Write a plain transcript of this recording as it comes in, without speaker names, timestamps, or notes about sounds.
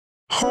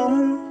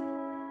Home,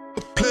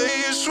 a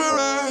place where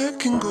I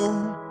can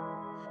go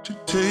to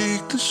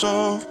take this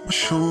off my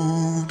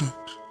shoulders.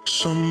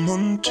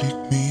 Someone take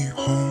me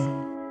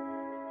home.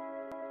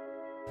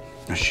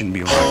 I shouldn't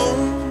be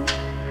alive.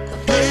 A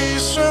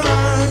place where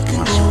I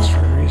can go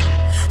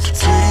to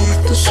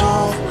take this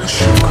off my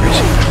shoulders.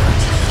 Crazy.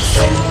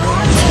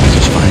 I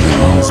just find it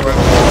wrong.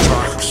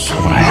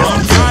 What I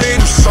have to do.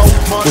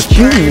 What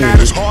you need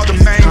is hard to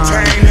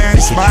maintain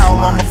and smile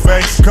on my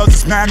face, cause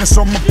it's madness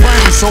on my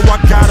brain, so I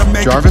gotta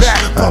make Jarvis? it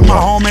back. But my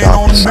home ain't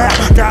on the map.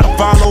 Gotta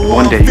follow all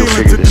One the day you'll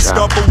feelings figure to this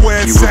out. discover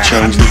where You it's will at.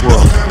 change the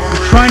world.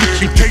 We're trying to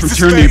keep you from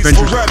turning the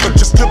adventures Forever,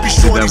 just to be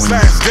sure these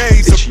last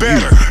days are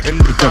better. And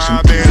It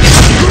doesn't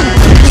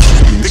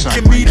they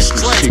give me the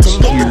strength to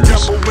look the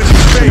devil in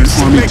the face.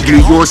 Sent an army to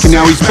New York and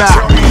now he's back.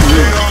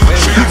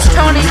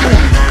 Tony.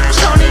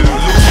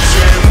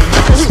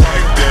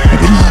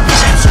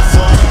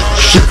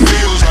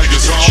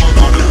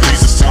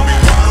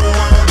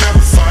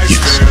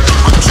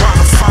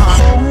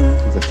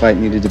 The fight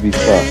needed to be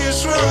fought.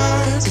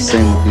 It's the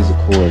same with these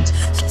accords.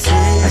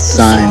 I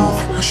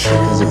signed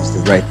because it was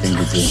the right thing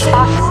to do.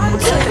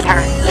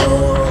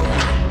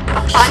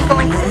 I'm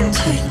going to.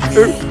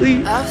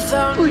 Please,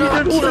 I don't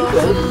want to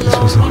go. This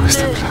was always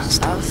the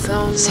best.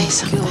 Say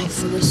something.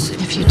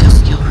 If you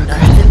don't, you'll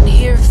regret it. Nothing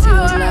here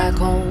feels like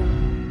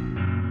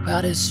home.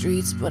 Crowded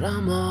streets, but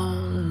I'm all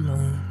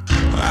alone.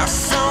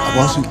 I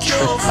wasn't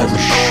tricked, I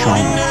was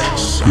shown.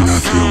 You're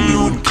not the only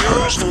one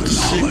cursed with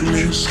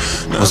knowledge.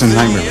 Wasn't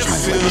nightmare was my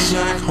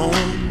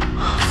fate.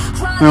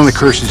 My only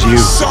curse is you.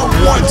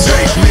 Someone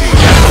take me.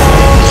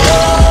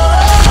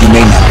 You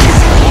may not be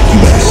here. You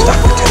better stop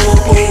pretending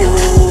to be a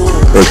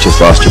hero. Bert just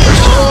lost your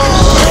best.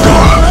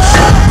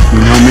 You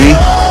know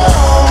me?